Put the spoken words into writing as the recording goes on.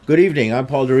Good evening, I'm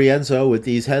Paul DeRienzo with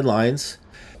these headlines.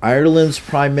 Ireland's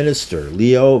Prime Minister,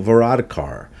 Leo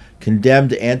Varadkar,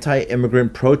 condemned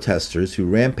anti-immigrant protesters who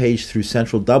rampaged through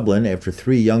central Dublin after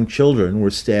 3 young children were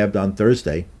stabbed on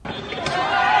Thursday.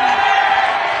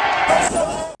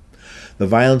 The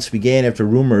violence began after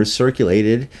rumors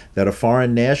circulated that a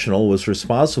foreign national was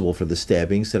responsible for the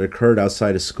stabbings that occurred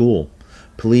outside a school.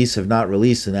 Police have not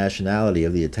released the nationality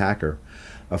of the attacker.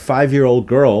 A 5-year-old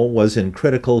girl was in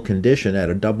critical condition at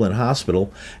a Dublin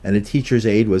hospital, and a teacher's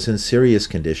aide was in serious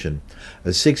condition. A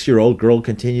 6-year-old girl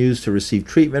continues to receive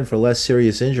treatment for less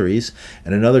serious injuries,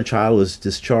 and another child was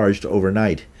discharged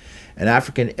overnight. An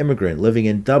African immigrant living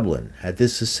in Dublin had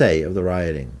this to say of the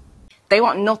rioting. They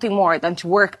want nothing more than to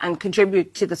work and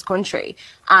contribute to this country,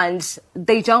 and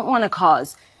they don't want to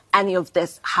cause any of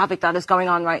this havoc that is going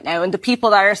on right now. And the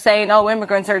people that are saying, oh,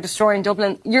 immigrants are destroying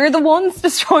Dublin, you're the ones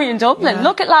destroying Dublin. Yeah.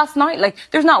 Look at last night.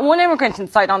 There's not one immigrant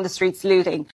inside on the streets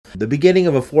looting. The beginning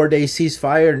of a 4-day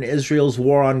ceasefire in Israel's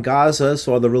war on Gaza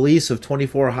saw the release of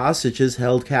 24 hostages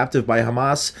held captive by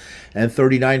Hamas and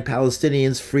 39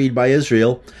 Palestinians freed by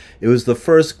Israel. It was the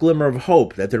first glimmer of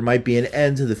hope that there might be an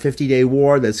end to the 50-day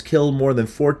war that's killed more than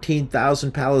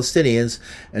 14,000 Palestinians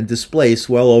and displaced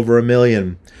well over 1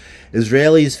 million.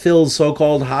 Israelis filled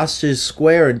so-called Hostage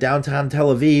Square in downtown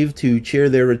Tel Aviv to cheer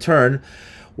their return,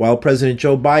 while President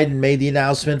Joe Biden made the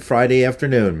announcement Friday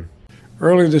afternoon.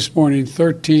 Early this morning,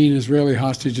 13 Israeli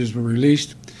hostages were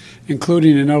released,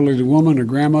 including an elderly woman, a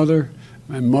grandmother,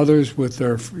 and mothers with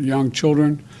their young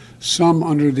children, some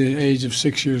under the age of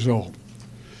 6 years old.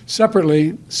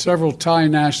 Separately, several Thai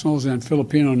nationals and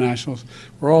Filipino nationals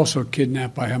were also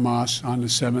kidnapped by Hamas on the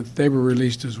 7th. They were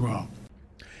released as well.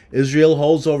 Israel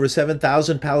holds over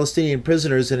 7,000 Palestinian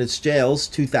prisoners in its jails.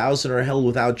 2,000 are held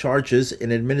without charges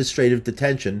in administrative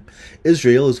detention.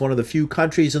 Israel is one of the few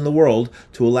countries in the world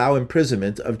to allow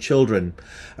imprisonment of children.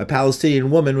 A Palestinian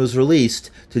woman was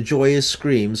released to joyous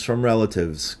screams from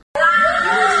relatives.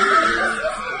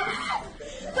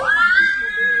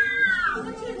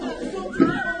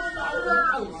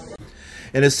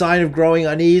 In a sign of growing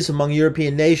unease among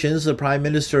European nations, the Prime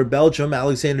Minister of Belgium,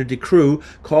 Alexander De Croo,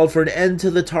 called for an end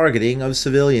to the targeting of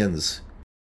civilians.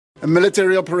 A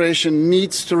military operation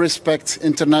needs to respect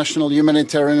international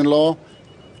humanitarian law.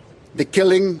 The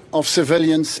killing of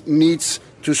civilians needs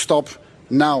to stop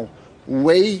now.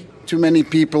 Way too many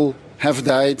people have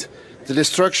died. The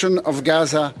destruction of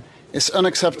Gaza is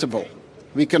unacceptable.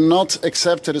 We cannot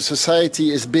accept that a society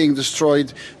is being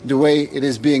destroyed the way it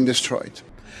is being destroyed.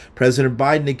 President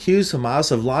Biden accused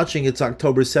Hamas of launching its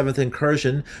October 7th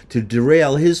incursion to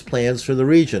derail his plans for the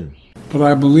region. But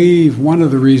I believe one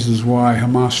of the reasons why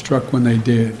Hamas struck when they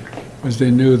did was they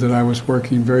knew that I was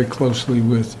working very closely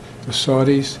with the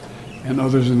Saudis and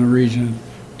others in the region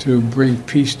to bring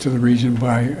peace to the region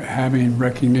by having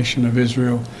recognition of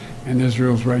Israel and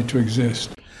Israel's right to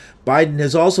exist. Biden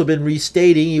has also been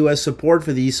restating U.S. support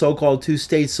for the so-called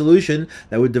two-state solution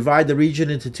that would divide the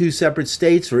region into 2 separate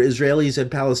states for Israelis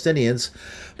and Palestinians.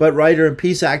 But writer and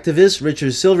peace activist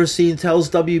Richard Silverstein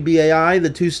tells WBAI the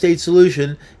two-state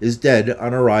solution is dead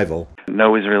on arrival.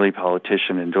 No Israeli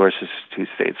politician endorses a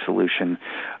two-state solution.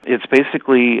 It's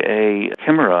basically a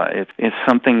chimera. It's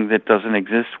something that doesn't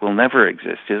exist, will never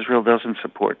exist. Israel doesn't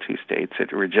support 2 states.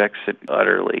 It rejects it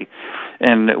utterly.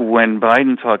 And when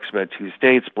Biden talks about 2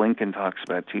 states, Blinken talks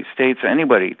about 2 states,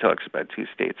 anybody talks about 2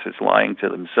 states is lying to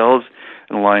themselves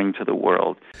and lying to the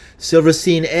world.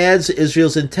 Silverstein adds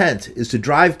Israel's intent is to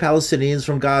drive Palestinians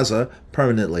from Gaza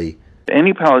permanently.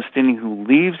 Any Palestinian who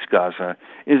leaves Gaza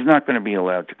is not going to be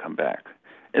allowed to come back.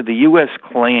 The U.S.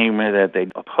 claim that they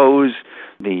oppose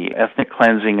the ethnic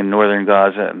cleansing in northern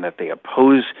Gaza and that they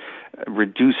oppose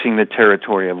reducing the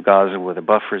territory of Gaza with a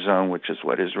buffer zone, which is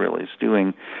what Israel is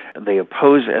doing. They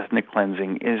oppose ethnic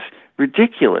cleansing is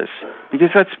ridiculous because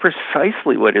that's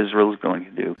precisely what Israel is going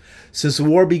to do. Since the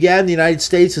war began, the United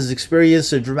States has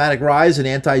experienced a dramatic rise in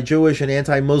anti-Jewish and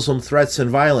anti-Muslim threats and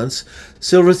violence.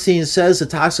 Silverstein says the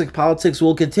toxic politics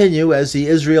will continue as the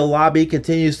Israel lobby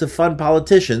continues to fund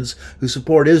politicians who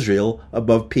support Israel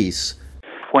above peace.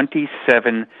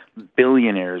 27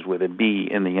 billionaires with a B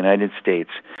in the United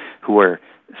States who are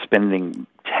spending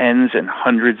tens and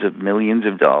hundreds of millions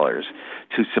of dollars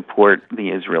to support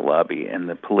the Israel lobby and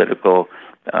the political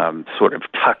sort of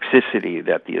toxicity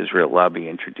that the Israel lobby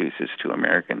introduces to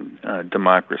American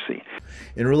democracy.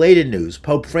 In related news,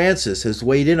 Pope Francis has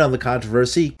weighed in on the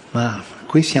controversy. Ma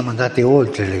qui siamo andati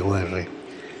oltre le guerre.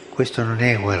 Questo non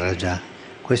è guerra già,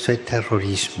 questo è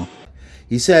terrorismo.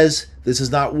 He says this is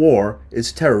not war,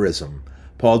 it's terrorism.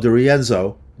 Paul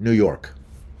DeRienzo, New York.